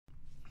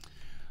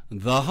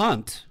The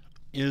hunt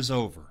is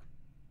over.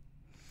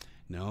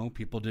 No,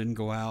 people didn't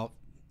go out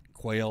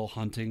quail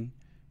hunting,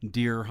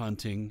 deer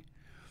hunting.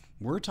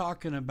 We're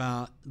talking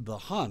about the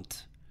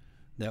hunt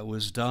that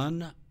was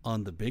done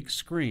on the big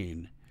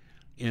screen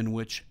in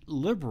which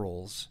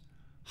liberals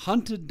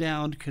hunted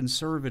down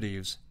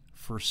conservatives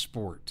for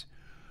sport.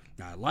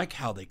 Now, I like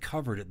how they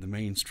covered it in the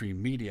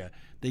mainstream media.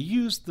 They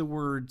used the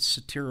word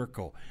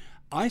satirical.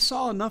 I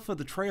saw enough of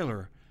the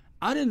trailer.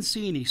 I didn't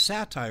see any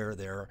satire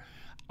there.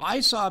 I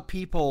saw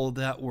people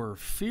that were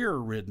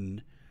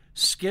fear-ridden,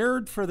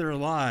 scared for their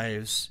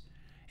lives,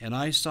 and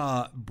I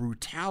saw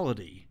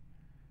brutality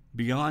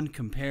beyond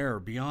compare,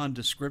 beyond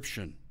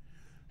description.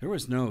 There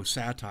was no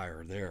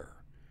satire there.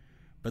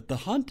 But the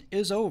hunt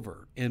is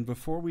over, and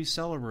before we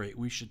celebrate,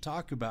 we should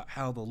talk about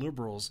how the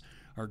liberals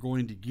are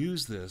going to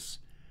use this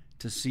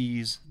to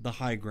seize the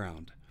high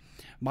ground.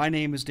 My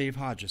name is Dave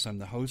Hodges. I'm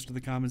the host of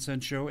The Common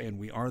Sense Show, and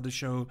we are the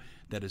show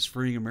that is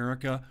freeing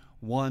America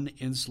one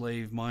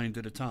enslaved mind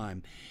at a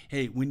time.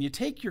 Hey, when you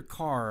take your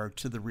car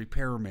to the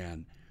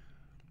repairman,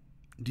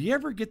 do you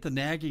ever get the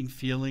nagging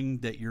feeling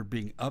that you're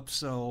being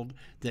upsold,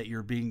 that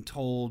you're being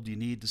told you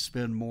need to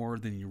spend more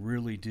than you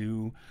really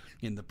do,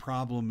 and the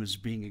problem is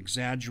being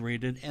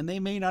exaggerated, and they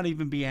may not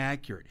even be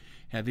accurate?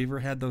 Have you ever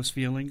had those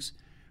feelings?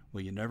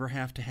 Well, you never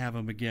have to have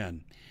them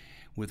again.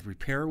 With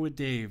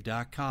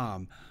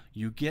RepairWithDave.com,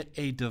 you get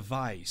a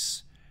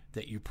device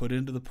that you put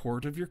into the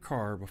port of your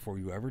car before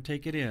you ever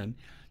take it in,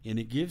 and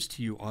it gives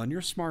to you on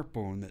your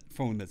smartphone, that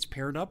phone that's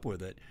paired up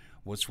with it,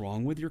 what's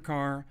wrong with your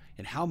car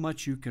and how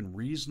much you can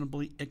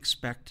reasonably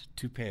expect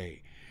to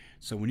pay.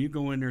 So when you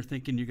go in there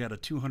thinking you got a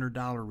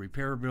 $200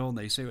 repair bill and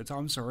they say,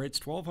 I'm sorry, it's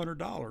 $1,200,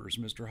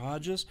 Mr.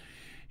 Hodges,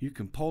 you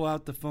can pull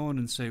out the phone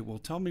and say, well,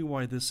 tell me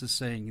why this is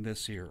saying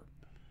this here.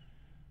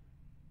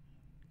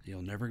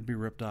 You'll never be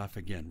ripped off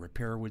again.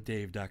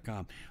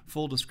 RepairWithDave.com.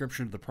 Full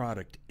description of the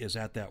product is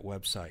at that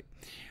website.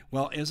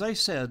 Well, as I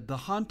said, the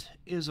hunt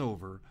is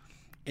over,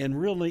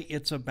 and really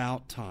it's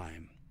about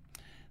time.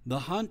 The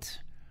Hunt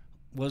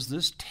was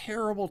this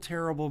terrible,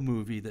 terrible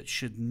movie that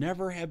should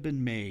never have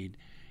been made,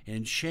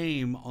 and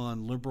shame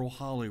on liberal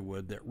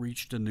Hollywood that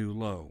reached a new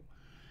low.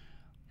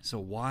 So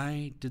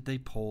why did they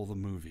pull the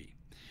movie?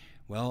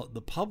 Well,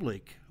 the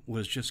public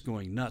was just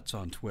going nuts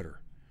on Twitter.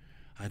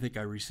 I think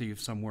I received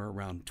somewhere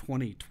around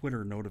 20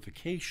 Twitter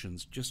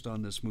notifications just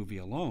on this movie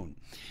alone.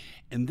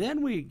 And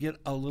then we get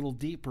a little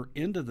deeper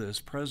into this.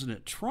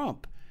 President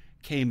Trump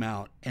came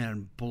out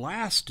and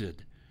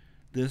blasted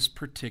this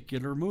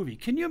particular movie.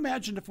 Can you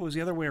imagine if it was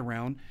the other way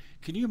around?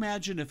 Can you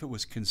imagine if it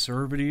was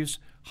conservatives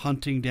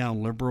hunting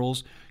down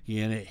liberals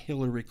and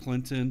Hillary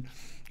Clinton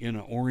in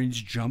an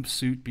orange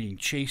jumpsuit being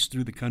chased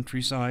through the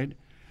countryside?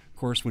 Of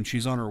course, when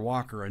she's on her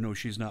walker, I know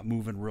she's not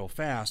moving real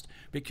fast.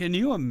 But can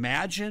you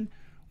imagine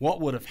what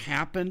would have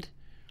happened?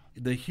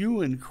 The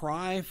hue and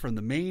cry from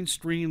the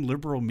mainstream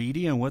liberal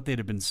media and what they'd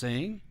have been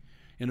saying?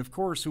 And of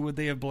course, who would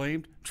they have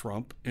blamed?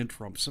 Trump and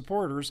Trump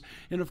supporters.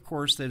 And of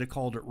course, they'd have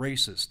called it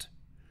racist.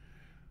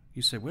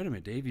 You say, wait a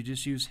minute, Dave, you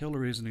just used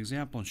Hillary as an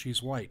example and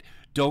she's white.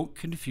 Don't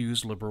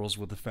confuse liberals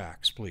with the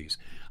facts, please.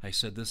 I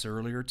said this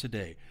earlier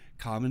today.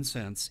 Common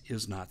sense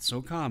is not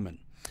so common.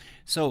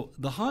 So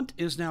the hunt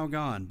is now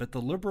gone, but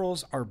the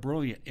liberals are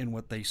brilliant in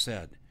what they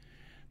said.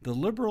 The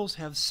liberals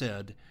have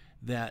said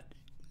that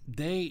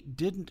they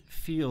didn't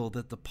feel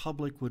that the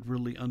public would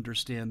really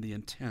understand the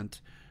intent,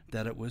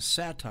 that it was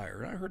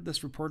satire. I heard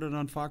this reported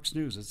on Fox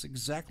News. It's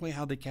exactly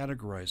how they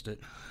categorized it.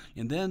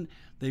 And then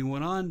they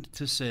went on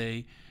to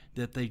say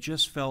that they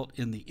just felt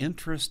in the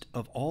interest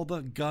of all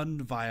the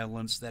gun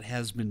violence that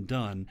has been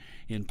done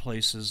in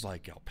places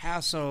like El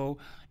Paso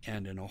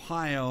and in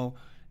Ohio,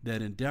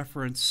 that in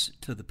deference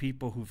to the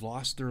people who've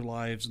lost their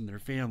lives and their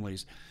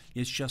families,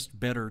 it's just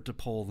better to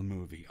pull the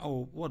movie.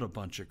 Oh, what a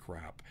bunch of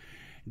crap.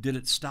 Did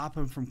it stop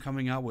him from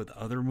coming out with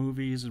other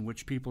movies in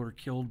which people are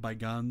killed by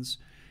guns?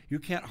 You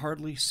can't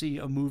hardly see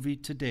a movie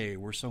today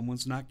where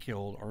someone's not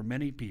killed, or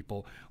many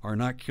people are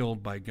not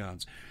killed by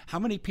guns. How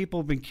many people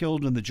have been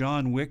killed in the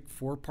John Wick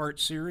 4-part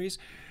series?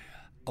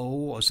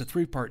 Oh, it's a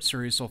 3-part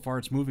series so far.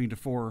 It's moving to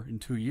 4 in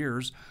 2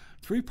 years.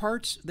 3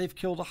 parts, they've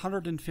killed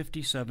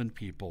 157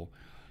 people.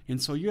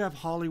 And so you have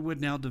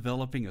Hollywood now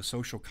developing a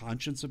social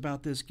conscience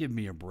about this. Give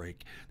me a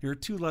break. There are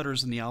 2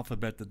 letters in the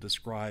alphabet that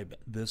describe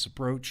this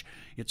approach.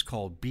 It's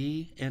called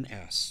B and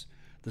S,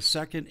 the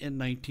 2nd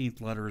and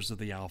 19th letters of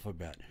the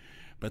alphabet.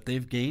 But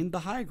they've gained the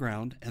high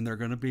ground, and they're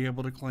going to be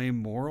able to claim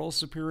moral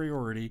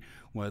superiority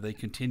while they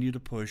continue to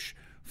push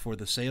for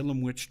the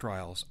Salem witch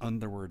trials, in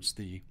other words,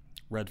 the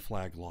red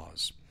flag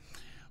laws.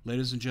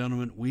 Ladies and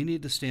gentlemen, we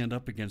need to stand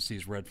up against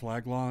these red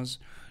flag laws.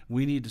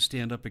 We need to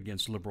stand up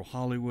against liberal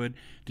Hollywood.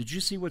 Did you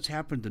see what's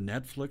happened to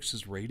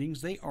Netflix's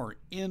ratings? They are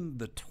in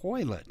the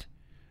toilet.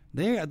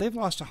 They've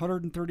lost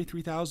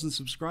 133,000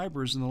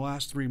 subscribers in the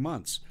last 3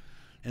 months,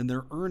 and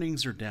their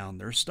earnings are down.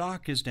 Their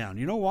stock is down.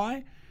 You know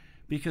why?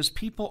 Because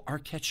people are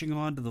catching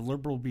on to the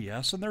liberal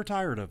BS, and they're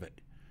tired of it.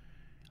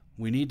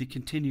 We need to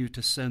continue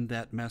to send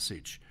that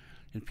message.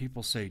 And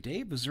people say,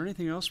 Dave, is there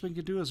anything else we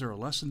can do? Is there a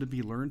lesson to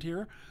be learned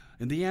here?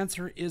 And the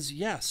answer is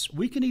yes.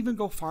 We can even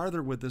go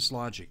farther with this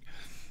logic.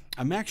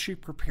 I'm actually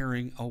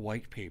preparing a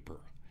white paper,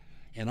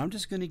 and I'm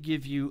just going to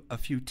give you a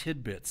few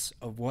tidbits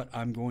of what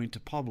I'm going to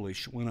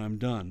publish when I'm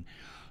done.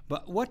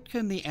 But what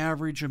can the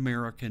average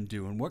American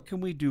do, and what can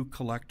we do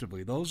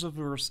collectively? Those of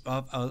us,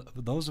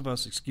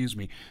 that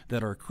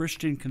are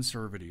Christian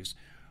conservatives,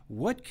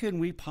 what can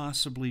we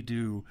possibly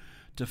do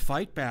to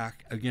fight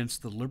back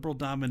against the liberal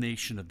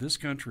domination of this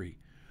country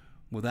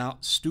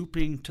without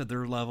stooping to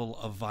their level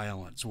of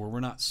violence, where we're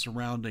not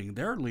surrounding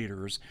their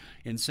leaders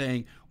and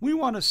saying, we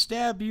want to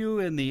stab you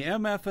in the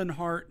MFN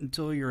heart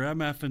until you're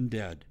MFN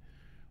dead,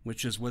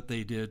 which is what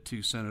they did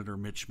to Senator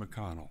Mitch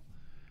McConnell.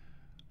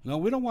 No,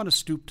 we don't want to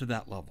stoop to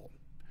that level.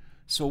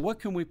 So what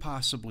can we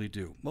possibly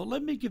do? Well,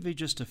 let me give you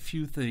just a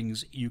few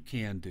things you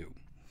can do.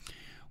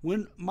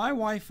 When my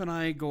wife and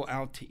I go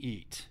out to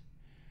eat,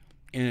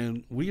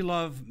 and we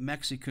love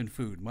Mexican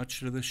food, much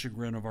to the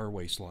chagrin of our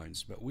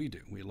waistlines, but we do.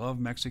 We love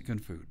Mexican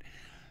food.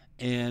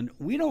 And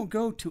we don't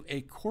go to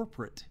a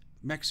corporate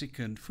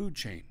Mexican food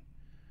chain.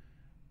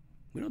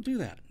 We don't do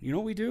that. You know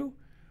what we do?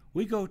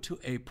 We go to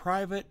a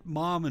private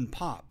mom and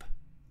pop.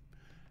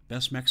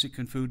 Best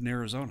Mexican food in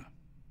Arizona.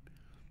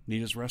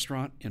 Nita's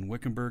Restaurant in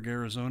Wickenburg,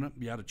 Arizona.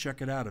 You ought to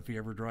check it out if you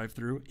ever drive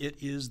through. It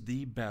is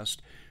the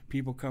best.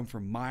 People come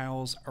from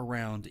miles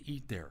around to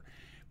eat there.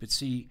 But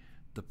see,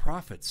 the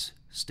profits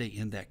stay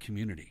in that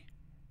community.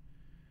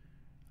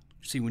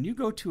 See, when you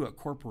go to a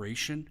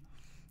corporation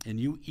and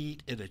you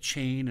eat at a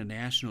chain, a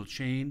national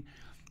chain,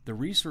 the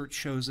research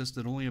shows us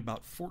that only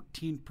about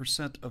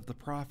 14% of the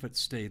profits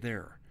stay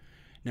there.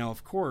 Now,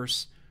 of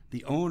course,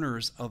 the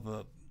owners of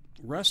a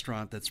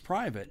restaurant that's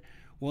private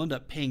will end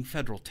up paying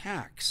federal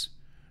tax.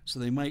 So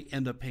they might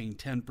end up paying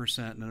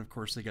 10%, and then, of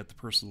course, they get the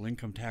personal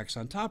income tax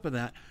on top of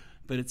that.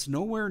 But it's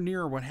nowhere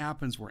near what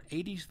happens where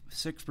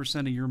 86%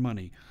 of your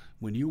money,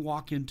 when you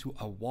walk into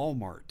a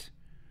Walmart,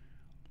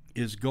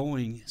 is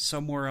going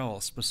somewhere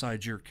else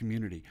besides your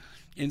community.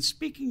 And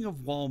speaking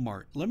of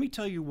Walmart, let me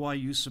tell you why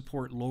you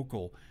support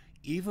local,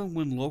 even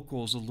when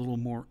local is a little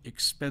more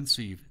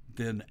expensive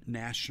than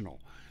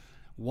national.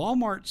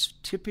 Walmart's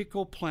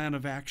typical plan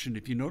of action,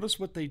 if you notice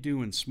what they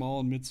do in small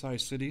and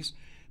mid-sized cities,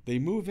 they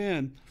move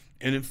in,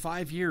 and in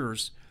 5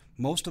 years,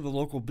 most of the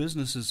local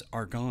businesses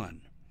are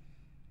gone.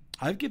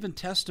 I've given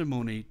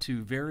testimony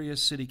to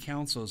various city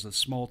councils of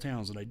small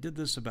towns, and I did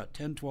this about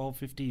 10, 12,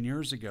 15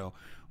 years ago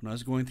when I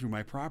was going through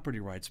my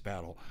property rights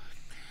battle.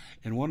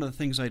 And one of the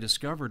things I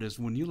discovered is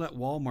when you let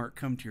Walmart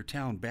come to your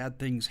town, bad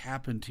things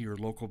happen to your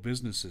local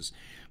businesses.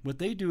 What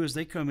they do is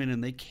they come in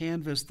and they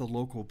canvass the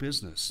local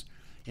business,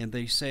 and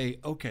they say,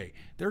 okay,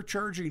 they're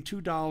charging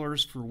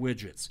 $2 for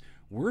widgets.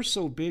 We're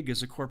so big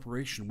as a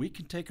corporation, we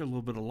can take a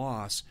little bit of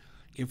loss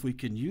if we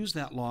can use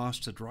that loss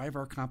to drive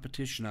our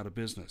competition out of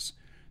business.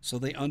 So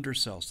they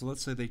undersell. So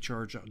let's say they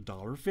charge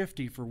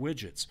 $1.50 for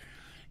widgets.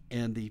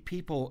 And the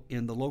people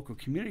in the local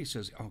community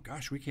says, oh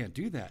gosh, we can't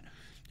do that.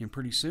 And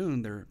pretty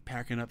soon they're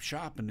packing up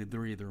shop and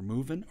they're either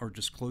moving or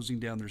just closing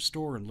down their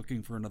store and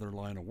looking for another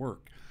line of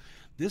work.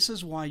 This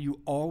is why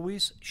you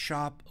always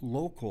shop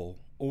local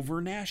over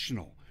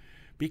national.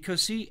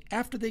 Because see,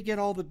 after they get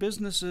all the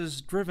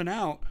businesses driven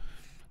out,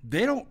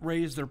 they don't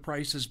raise their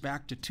prices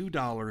back to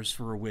 $2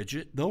 for a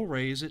widget. They'll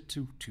raise it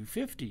to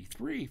 $2.50,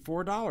 $3,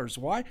 $4.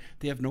 Why?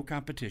 They have no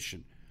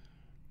competition.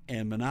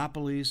 And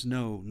monopolies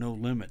know no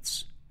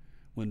limits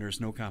when there's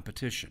no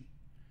competition.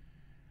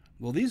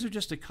 Well, these are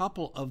just a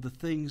couple of the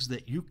things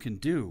that you can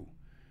do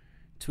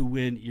to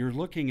when you're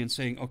looking and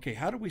saying, okay,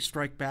 how do we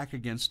strike back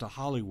against a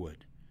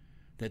Hollywood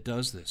that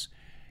does this?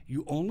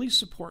 You only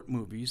support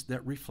movies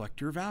that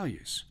reflect your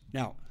values.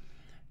 Now,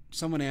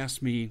 someone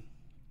asked me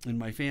in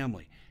my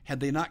family, had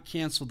they not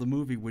canceled the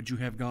movie, would you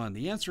have gone?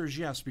 The answer is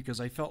yes,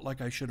 because I felt like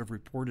I should have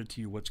reported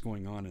to you what's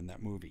going on in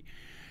that movie.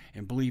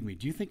 And believe me,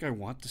 do you think I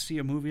want to see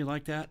a movie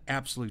like that?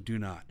 Absolutely do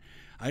not.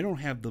 I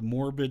don't have the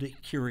morbid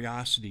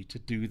curiosity to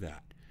do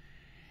that.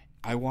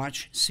 I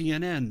watch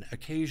CNN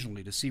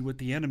occasionally to see what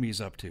the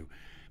enemy's up to.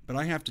 But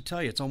I have to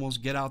tell you, it's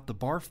almost get out the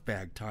barf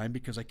bag time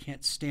because I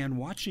can't stand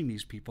watching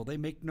these people. They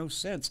make no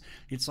sense.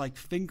 It's like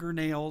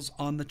fingernails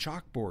on the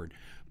chalkboard.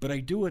 But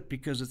I do it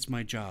because it's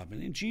my job.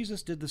 And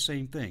Jesus did the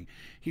same thing.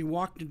 He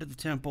walked into the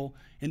temple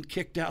and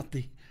kicked out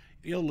the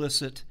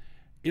illicit,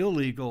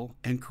 illegal,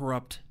 and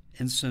corrupt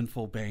and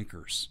sinful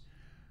bankers.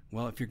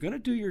 Well, if you're going to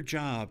do your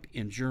job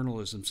in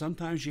journalism,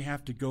 sometimes you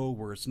have to go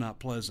where it's not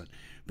pleasant.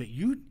 But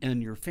you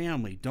and your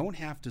family don't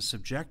have to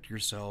subject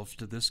yourselves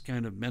to this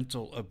kind of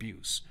mental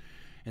abuse.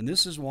 And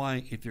this is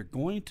why, if you're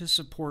going to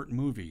support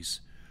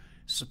movies,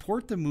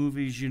 support the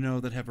movies you know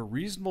that have a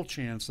reasonable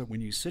chance that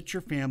when you sit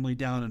your family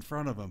down in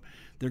front of them,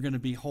 they're going to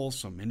be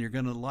wholesome and you're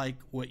going to like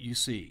what you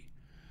see.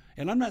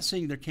 And I'm not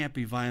saying there can't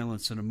be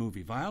violence in a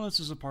movie.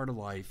 Violence is a part of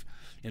life,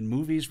 and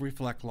movies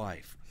reflect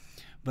life.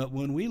 But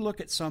when we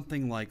look at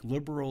something like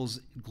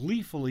liberals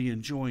gleefully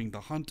enjoying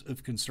the hunt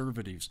of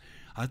conservatives,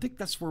 I think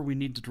that's where we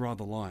need to draw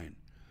the line.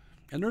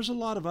 And there's a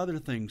lot of other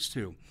things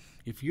too.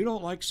 If you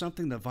don't like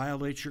something that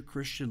violates your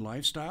Christian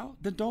lifestyle,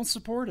 then don't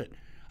support it.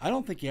 I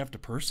don't think you have to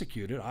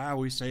persecute it. I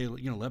always say,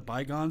 let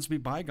bygones be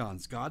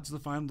bygones. God's the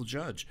final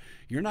judge.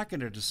 You're not going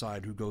to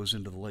decide who goes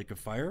into the lake of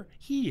fire.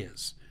 He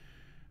is.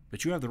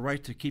 But you have the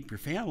right to keep your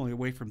family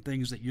away from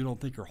things that you don't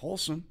think are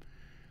wholesome.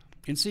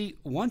 And see,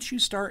 once you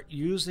start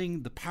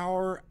using the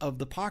power of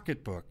the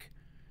pocketbook,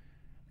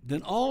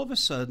 then all of a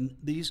sudden,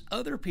 these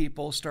other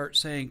people start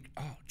saying,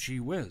 oh, gee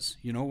whiz,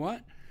 you know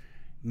what?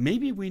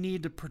 Maybe we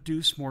need to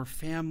produce more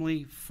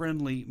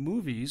family-friendly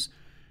movies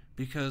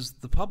because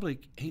the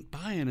public ain't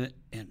buying it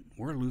and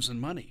we're losing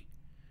money.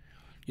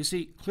 You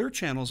see, Clear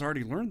Channel's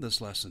already learned this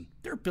lesson.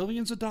 They're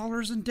billions of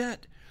dollars in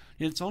debt.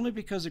 And it's only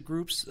because of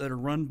groups that are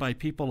run by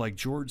people like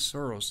George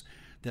Soros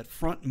that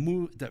front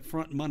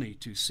money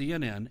to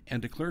CNN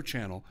and to Clear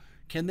Channel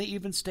can they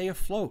even stay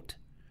afloat.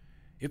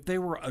 If they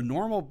were a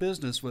normal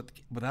business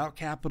without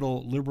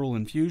capital liberal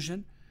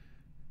infusion,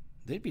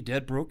 they'd be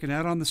dead broke and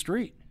out on the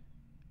street.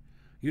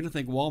 You'd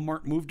think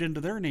Walmart moved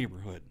into their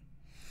neighborhood.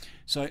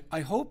 So I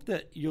hope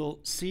that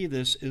you'll see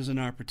this as an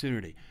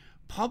opportunity.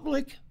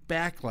 Public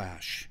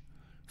backlash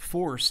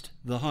forced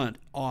The Hunt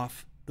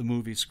off the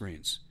movie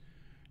screens.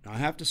 Now, I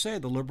have to say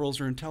the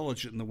liberals are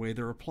intelligent in the way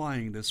they're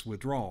applying this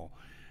withdrawal.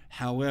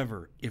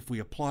 However, if we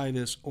apply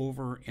this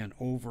over and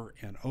over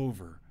and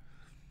over,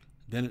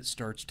 then it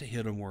starts to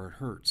hit them where it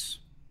hurts.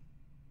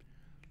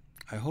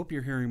 I hope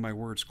you're hearing my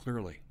words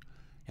clearly,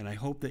 and I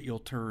hope that you'll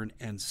turn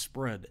and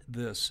spread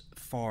this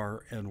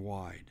far and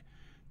wide.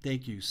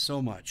 Thank you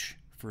so much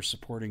for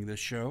supporting this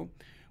show.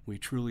 We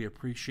truly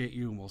appreciate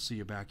you, and we'll see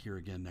you back here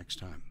again next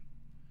time.